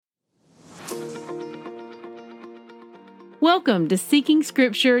Welcome to Seeking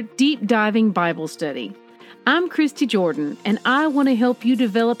Scripture Deep Diving Bible Study. I'm Christy Jordan, and I want to help you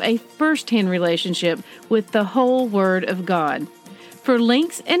develop a first-hand relationship with the whole Word of God. For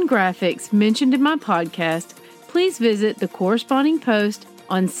links and graphics mentioned in my podcast, please visit the corresponding post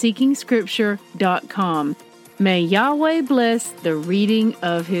on seekingscripture.com. May Yahweh bless the reading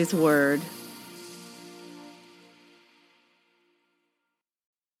of His Word.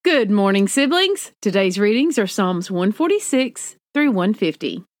 Good morning, siblings. Today's readings are Psalms 146 through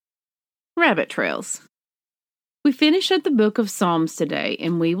 150. Rabbit Trails. We finish up the book of Psalms today,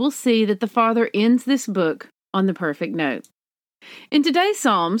 and we will see that the Father ends this book on the perfect note. In today's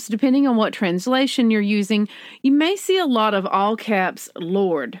Psalms, depending on what translation you're using, you may see a lot of all caps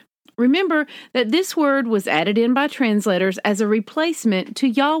Lord. Remember that this word was added in by translators as a replacement to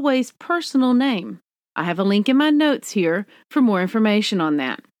Yahweh's personal name. I have a link in my notes here for more information on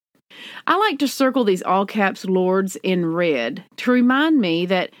that. I like to circle these all caps Lords in red to remind me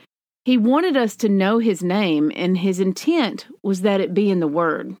that He wanted us to know His name, and His intent was that it be in the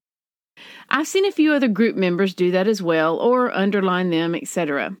Word. I've seen a few other group members do that as well, or underline them,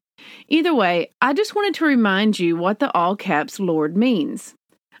 etc. Either way, I just wanted to remind you what the all caps Lord means.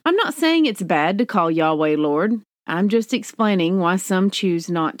 I'm not saying it's bad to call Yahweh Lord. I'm just explaining why some choose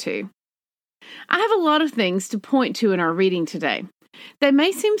not to. I have a lot of things to point to in our reading today. They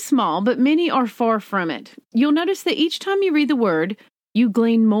may seem small, but many are far from it. You'll notice that each time you read the word, you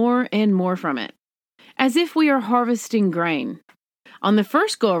glean more and more from it, as if we are harvesting grain. On the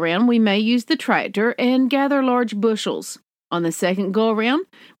first go-around, we may use the tractor and gather large bushels. On the second go-around,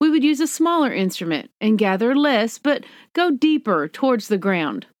 we would use a smaller instrument and gather less, but go deeper towards the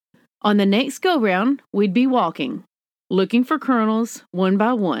ground. On the next go-round, we'd be walking, looking for kernels one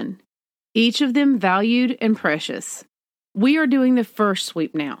by one, each of them valued and precious. We are doing the first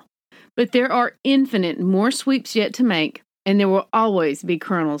sweep now, but there are infinite more sweeps yet to make, and there will always be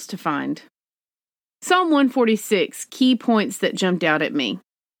kernels to find. Psalm 146, key points that jumped out at me.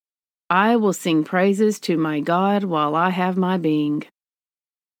 I will sing praises to my God while I have my being.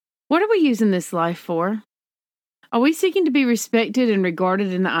 What are we using this life for? Are we seeking to be respected and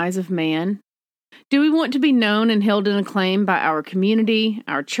regarded in the eyes of man? Do we want to be known and held in acclaim by our community,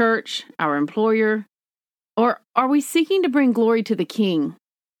 our church, our employer? Or are we seeking to bring glory to the King?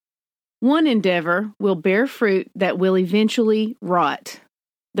 One endeavor will bear fruit that will eventually rot.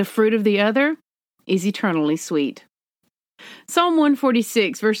 The fruit of the other is eternally sweet. Psalm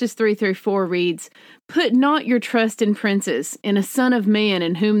 146, verses 3 through 4 reads, Put not your trust in princes, in a son of man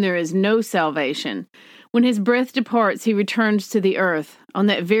in whom there is no salvation. When his breath departs, he returns to the earth. On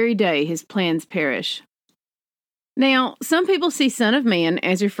that very day, his plans perish. Now, some people see Son of Man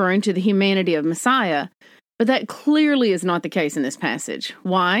as referring to the humanity of Messiah, but that clearly is not the case in this passage.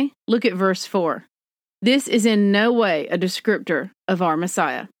 Why? Look at verse 4. This is in no way a descriptor of our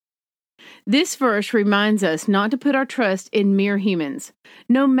Messiah. This verse reminds us not to put our trust in mere humans,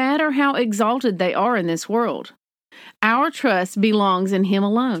 no matter how exalted they are in this world. Our trust belongs in Him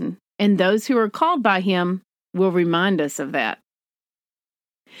alone, and those who are called by Him will remind us of that.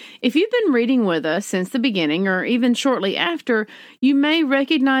 If you've been reading with us since the beginning, or even shortly after, you may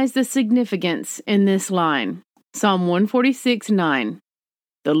recognize the significance in this line. Psalm 146:9.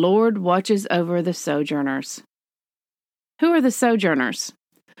 The Lord watches over the sojourners. Who are the sojourners?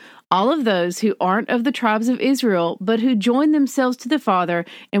 All of those who aren't of the tribes of Israel, but who join themselves to the Father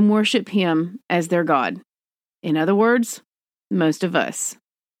and worship Him as their God. In other words, most of us.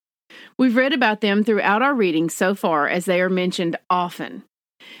 We've read about them throughout our reading so far, as they are mentioned often.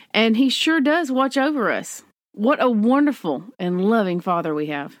 And He sure does watch over us. What a wonderful and loving Father we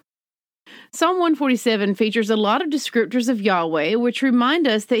have. Psalm 147 features a lot of descriptors of Yahweh, which remind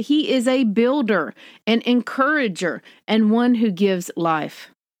us that He is a builder, an encourager, and one who gives life.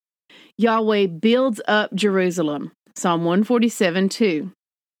 Yahweh builds up Jerusalem. Psalm 147:2.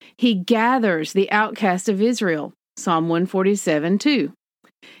 He gathers the outcast of Israel. Psalm 147:2.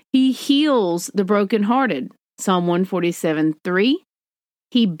 He heals the brokenhearted. Psalm 147:3.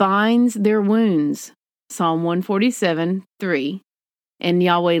 He binds their wounds, Psalm 147:3, and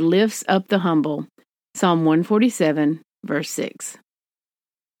Yahweh lifts up the humble, Psalm 147, verse 6.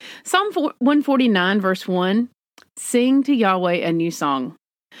 Psalm 149, verse 1, Sing to Yahweh a new song.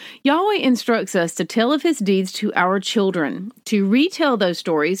 Yahweh instructs us to tell of His deeds to our children, to retell those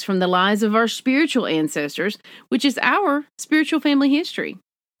stories from the lives of our spiritual ancestors, which is our spiritual family history.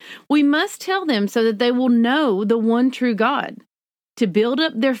 We must tell them so that they will know the one true God, to build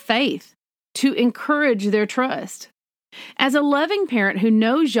up their faith, to encourage their trust. As a loving parent who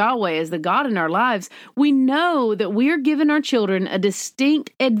knows Yahweh as the God in our lives, we know that we are giving our children a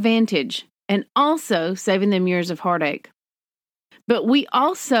distinct advantage and also saving them years of heartache. But we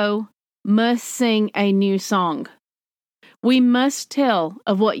also must sing a new song. We must tell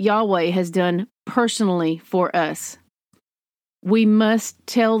of what Yahweh has done personally for us. We must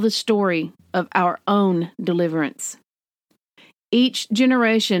tell the story of our own deliverance. Each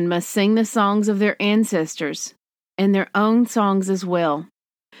generation must sing the songs of their ancestors and their own songs as well,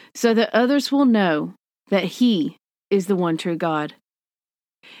 so that others will know that He is the one true God.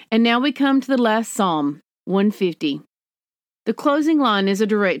 And now we come to the last Psalm, 150. The closing line is a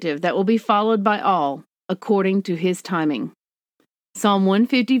directive that will be followed by all, according to His timing. Psalm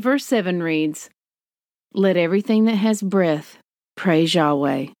 150 verse 7 reads, "Let everything that has breath praise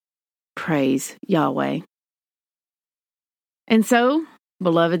Yahweh. Praise Yahweh." And so,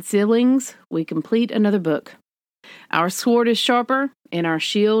 beloved siblings, we complete another book. Our sword is sharper, and our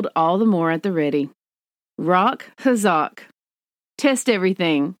shield all the more at the ready. Rock Hazak. Test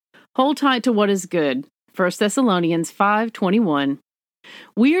everything. Hold tight to what is good. 1 Thessalonians 5:21.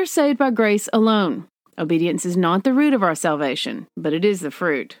 We are saved by grace alone. Obedience is not the root of our salvation, but it is the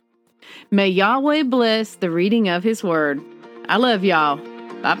fruit. May Yahweh bless the reading of His word. I love y'all.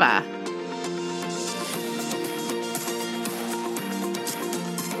 Bye-bye.